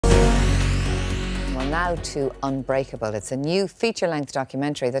Well, now to Unbreakable. It's a new feature-length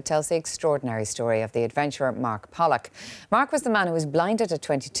documentary that tells the extraordinary story of the adventurer Mark Pollock. Mark was the man who was blinded at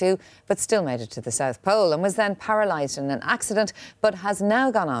 22, but still made it to the South Pole, and was then paralysed in an accident, but has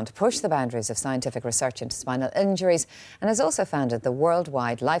now gone on to push the boundaries of scientific research into spinal injuries, and has also founded the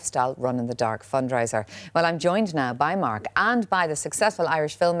worldwide lifestyle Run in the Dark fundraiser. Well, I'm joined now by Mark and by the successful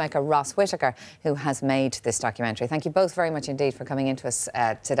Irish filmmaker Ross Whittaker, who has made this documentary. Thank you both very much indeed for coming into us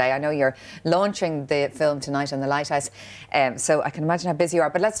today. I know you're launching the film tonight on the Lighthouse, so I can imagine how busy you are.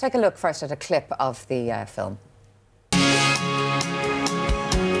 But let's take a look first at a clip of the film. Do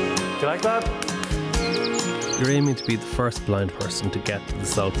you like that? You're aiming to be the first blind person to get to the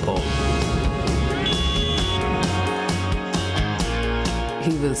South Pole.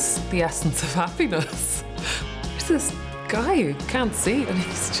 He was the essence of happiness. There's this guy who can't see and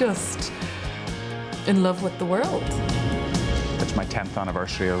he's just in love with the world. It's my 10th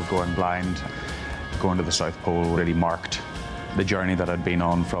anniversary of going blind. Going to the South Pole really marked the journey that I'd been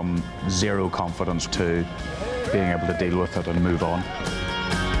on, from zero confidence to being able to deal with it and move on.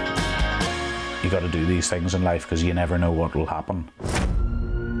 You got to do these things in life because you never know what will happen.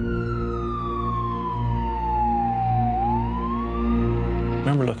 I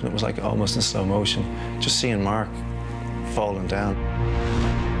remember looking, it was like almost in slow motion, just seeing Mark falling down.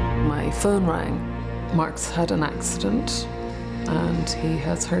 My phone rang. Mark's had an accident and he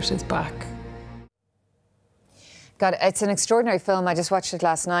has hurt his back. God, it's an extraordinary film. I just watched it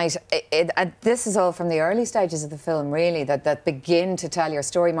last night. And this is all from the early stages of the film, really, that begin to tell your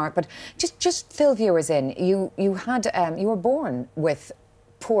story, Mark. But just fill viewers in. You were born with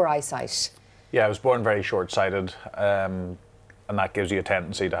poor eyesight. Yeah, I was born very short-sighted, and that gives you a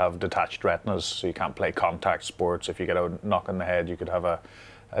tendency to have detached retinas, so you can't play contact sports. If you get a knock on the head, you could have a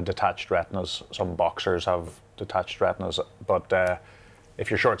detached retinas. Some boxers have detached retinas, but if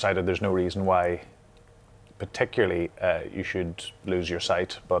you're short-sighted, there's no reason why particularly you should lose your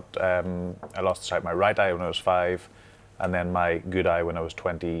sight. But I lost the sight of my right eye when I was 5, and then my good eye when I was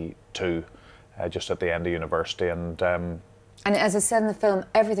 22, just at the end of university. And as I said in the film,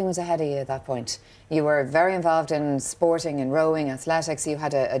 everything was ahead of you at that point. You were very involved in sporting and rowing, athletics. You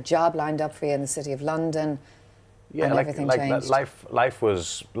had a job lined up for you in the City of London. Yeah, and everything changed. Life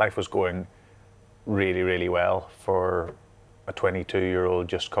was going really, really well for a 22-year-old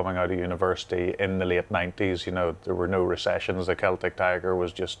just coming out of university in the late 90s. You know, there were no recessions. The Celtic Tiger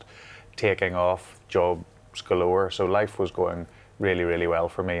was just taking off, jobs galore. So life was going really, really well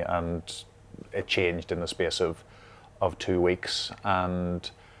for me, and it changed in the space of 2 weeks. And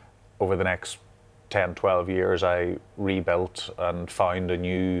over the next 10, 12 years, I rebuilt and found a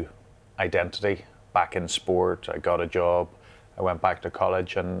new identity back in sport. I got a job, I went back to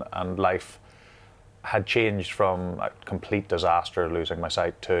college, and life had changed from a complete disaster, losing my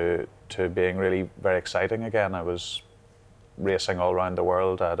sight, to being really very exciting again. I was racing all around the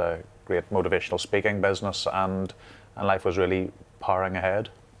world. I had a great motivational speaking business, and life was really powering ahead.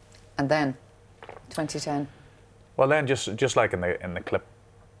 And then, 2010. Well, then, just like in the clip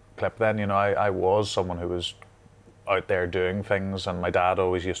then, you know, I was someone who was out there doing things, and my dad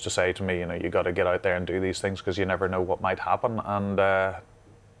always used to say to me, you know, you got to get out there and do these things because you never know what might happen. And I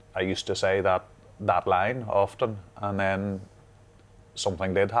used to say that line often, and then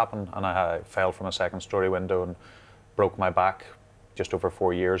something did happen, and I fell from a second-story window and broke my back just over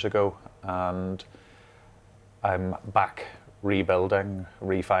 4 years ago, and I'm back rebuilding,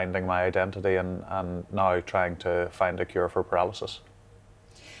 refinding my identity, and now trying to find a cure for paralysis.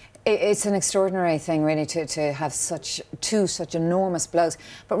 It's an extraordinary thing, really, to have such enormous blows.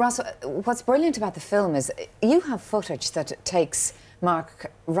 But Ross, what's brilliant about the film is you have footage that takes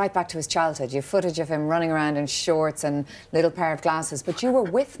Mark right back to his childhood. You have footage of him running around in shorts and little pair of glasses, but you were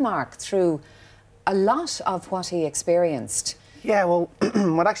with Mark through a lot of what he experienced. Yeah, well,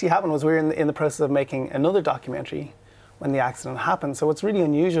 what actually happened was we were in the process of making another documentary when the accident happened. So what's really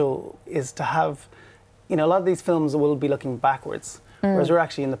unusual is to have, you know, a lot of these films will be looking backwards, whereas we're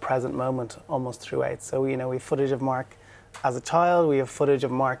actually in the present moment almost throughout. So, you know, we have footage of Mark as a child, we have footage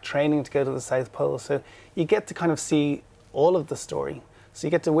of Mark training to go to the South Pole. So you get to kind of see all of the story. So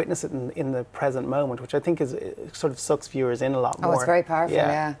you get to witness it in the present moment, which I think it sort of sucks viewers in a lot more. Oh, it's very powerful,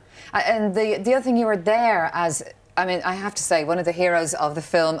 yeah. And the other thing, you were there as, I mean, I have to say, one of the heroes of the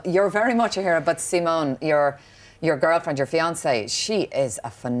film. You're very much a hero, but Simone, your girlfriend, your fiancée, she is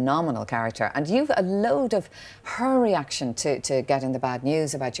a phenomenal character. And you've a load of her reaction to getting the bad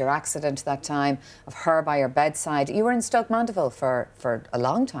news about your accident that time, of her by your bedside. You were in Stoke Mandeville for a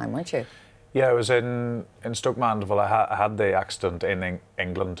long time, weren't you? Yeah, I was in Stoke Mandeville. I had the accident in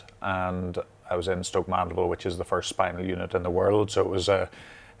England, and I was in Stoke Mandeville, which is the first spinal unit in the world. So it was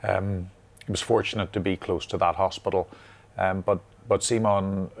was fortunate to be close to that hospital. But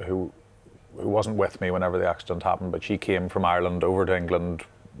Simon, who wasn't with me whenever the accident happened, but she came from Ireland over to England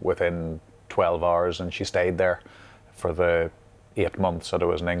within 12 hours, and she stayed there for the 8 months that I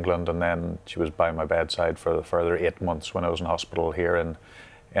was in England, and then she was by my bedside for the further 8 months when I was in hospital here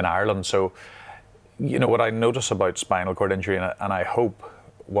in Ireland. So, you know, what I notice about spinal cord injury, and I hope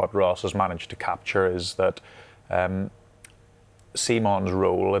what Ross has managed to capture, is that Simon's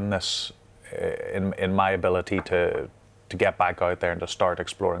role in this, in my ability to get back out there and to start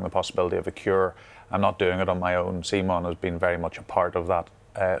exploring the possibility of a cure. I'm not doing it on my own. Simon has been very much a part of that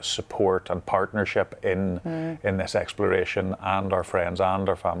support and partnership in this exploration, and our friends and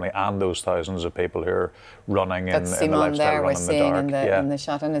our family and those thousands of people who are running in the lifestyle run in the dark. In the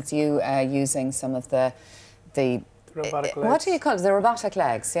shot, and it's you using some of the robotic legs. What do you call it? The robotic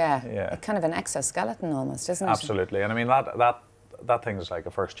legs, yeah. Yeah. Kind of an exoskeleton almost, isn't it? Absolutely, and I mean that thing is like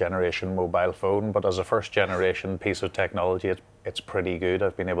a first-generation mobile phone, but as a first-generation piece of technology, it's pretty good.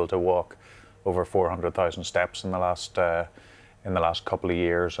 I've been able to walk over 400,000 steps in the last couple of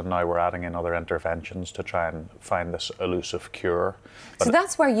years, and now we're adding in other interventions to try and find this elusive cure. But so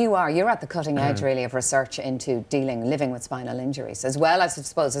that's where you are. You're at the cutting edge, really, of research into living with spinal injuries, as well as, I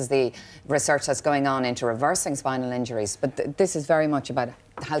suppose, as the research that's going on into reversing spinal injuries. But this is very much about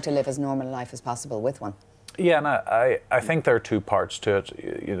how to live as normal a life as possible with one. Yeah, and I think there are two parts to it.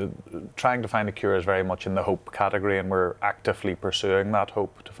 You know, trying to find a cure is very much in the hope category, and we're actively pursuing that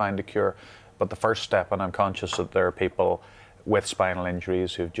hope to find a cure. But the first step, and I'm conscious that there are people with spinal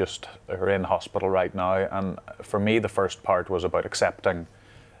injuries who are in hospital right now, and for me the first part was about accepting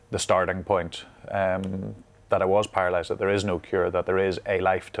the starting point, that I was paralysed, that there is no cure, that there is a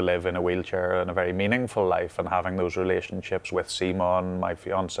life to live in a wheelchair, and a very meaningful life, and having those relationships with Simon, my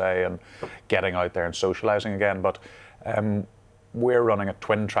fiance, and getting out there and socialising again. But we're running a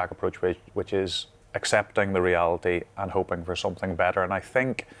twin track approach, which is accepting the reality and hoping for something better. And I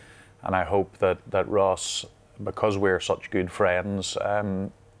think, and I hope that Ross, because we're such good friends,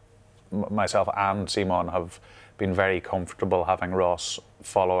 myself and Simon have been very comfortable having Ross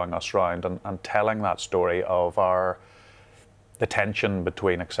following us around and telling that story of the tension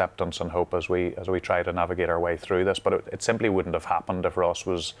between acceptance and hope as we try to navigate our way through this. But it simply wouldn't have happened if Ross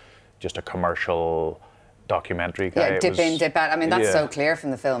was just a commercial documentary guy. Yeah, dip in, dip out. I mean, that's so clear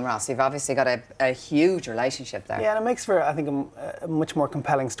from the film, Ross. You've obviously got a huge relationship there. Yeah, and it makes for, I think, a much more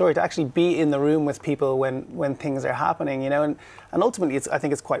compelling story to actually be in the room with people when things are happening, you know, and ultimately I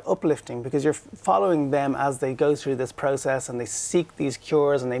think it's quite uplifting, because you're following them as they go through this process, and they seek these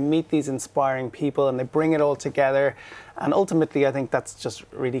cures, and they meet these inspiring people, and they bring it all together, and ultimately I think that's just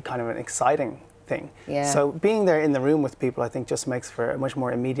really kind of an exciting thing. Yeah. So being there in the room with people, I think, just makes for a much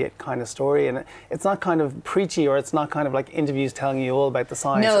more immediate kind of story, and it's not kind of preachy, or it's not kind of like interviews telling you all about the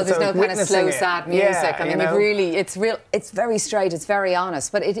science. No, there's no kind of slow, it. sad music. Yeah, I mean, it's very straight, it's very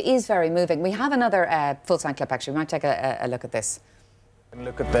honest, but it is very moving. We have another full-time clip, actually. We might take a look at this. I can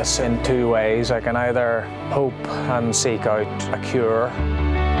look at this in two ways. I can either hope and seek out a cure,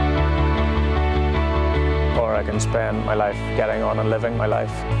 or I can spend my life getting on and living my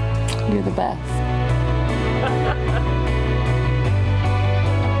life. You're the best.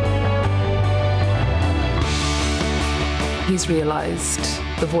 He's realised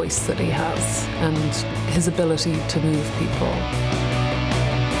the voice that he has and his ability to move people.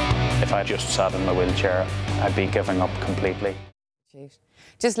 If I just sat in my wheelchair, I'd be giving up completely.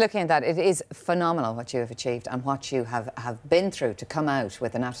 Just looking at that, it is phenomenal what you have achieved and what you have been through to come out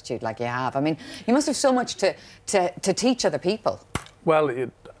with an attitude like you have. I mean, you must have so much to teach other people. Well,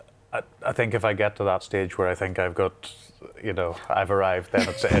 I think if I get to that stage where I think I've got, you know, I've arrived, then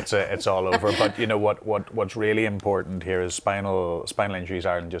it's all over. But you know what's really important here is Spinal Injuries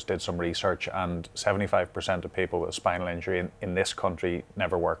Ireland just did some research, and 75% of people with spinal injury in this country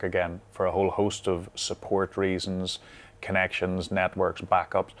never work again for a whole host of support reasons, connections, networks,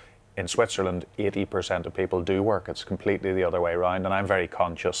 backups. In Switzerland, 80% of people do work. It's completely the other way around, and I'm very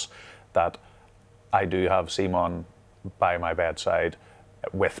conscious that I do have Simon by my bedside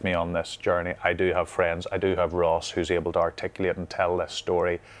with me on this journey. I do have friends. I do have Ross, who's able to articulate and tell this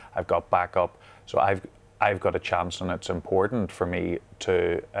story. I've got backup, so I've got a chance, and it's important for me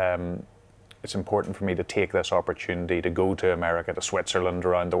to take this opportunity to go to America, to Switzerland,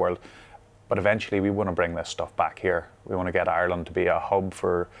 around the world. But eventually we want to bring this stuff back here. We want to get Ireland to be a hub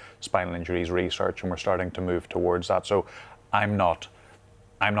for spinal injuries research, and we're starting to move towards that. So I'm not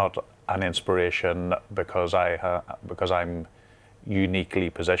an inspiration because I'm uniquely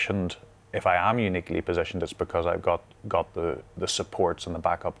positioned. If I am uniquely positioned, it's because I've got the supports and the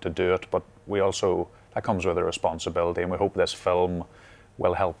backup to do it. But that comes with a responsibility, and we hope this film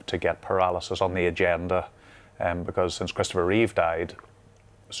will help to get paralysis on the agenda, because since Christopher Reeve died,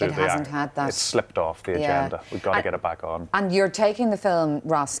 it hasn't had that. It's slipped off the agenda. We've got to get it back on. And you're taking the film,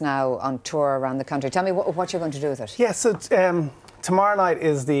 Ross, now on tour around the country. Tell me what you're going to do with it. Yeah, so tomorrow night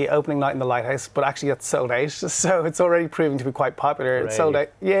is the opening night in the Lighthouse, but actually it's sold out, so it's already proving to be quite popular. Hooray. It's sold out,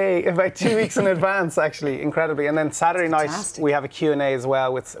 yay, about 2 weeks in advance, actually, incredibly. And then Saturday night we have a Q&A as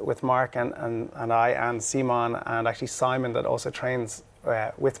well with Mark and I and Simon, and actually Simon that also trains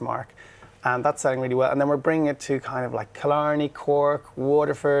with Mark. And that's selling really well. And then we're bringing it to kind of like Killarney, Cork,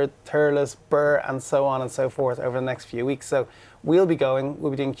 Waterford, Thurles, Birr, and so on and so forth over the next few weeks. So we'll be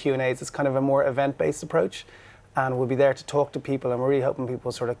doing Q&As. It's kind of a more event-based approach. And we'll be there to talk to people, and we're really hoping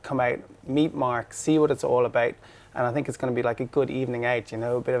people sort of come out, meet Mark, see what it's all about. And I think it's going to be like a good evening out, you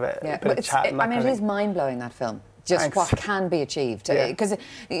know, a bit of chat. I mean, it is mind-blowing, that film. Just what can be achieved. Because,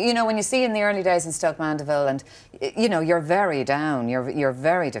 you know, when you see in the early days in Stoke Mandeville, and, you know, you're very down, you're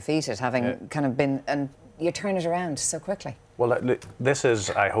very defeated, having kind of been, and you turn it around so quickly. Well, this is,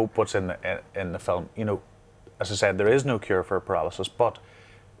 I hope, what's in the film. You know, as I said, there is no cure for paralysis, but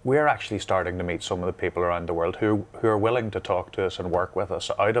we're actually starting to meet some of the people around the world who are willing to talk to us and work with us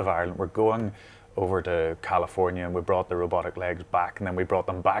out of Ireland. We're going over to California, and we brought the robotic legs back, and then we brought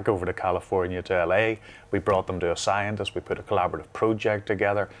them back over to California to LA. We brought them to a scientist. We put a collaborative project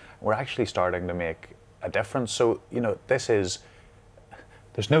together. We're actually starting to make a difference. So, you know, there's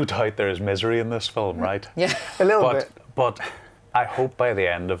no doubt there is misery in this film, right? Yeah, a little bit. But I hope by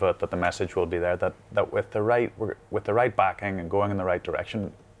the end of it that the message will be there, that with the right backing and going in the right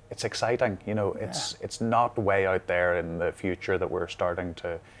direction, it's exciting. You know, it's not way out there in the future that we're starting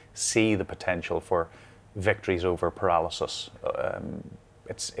to see the potential for victories over paralysis.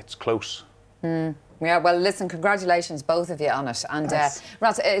 It's close. Yeah, well, listen, congratulations, both of you, on it. And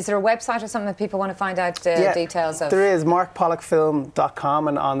Ross, is there a website or something that people want to find out details of? There is, markpollockfilm.com,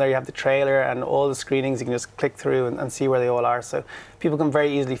 and on there you have the trailer and all the screenings. You can just click through and see where they all are. So people can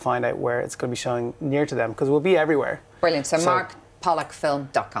very easily find out where it's going to be showing near to them, because we'll be everywhere. Brilliant. So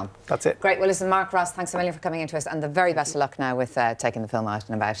markpollockfilm.com. That's it. Great. Well, listen, Mark, Ross, thanks a million for coming into us, and the very best of luck now with taking the film out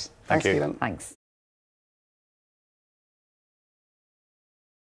and about. Thanks, Keelin. Thanks.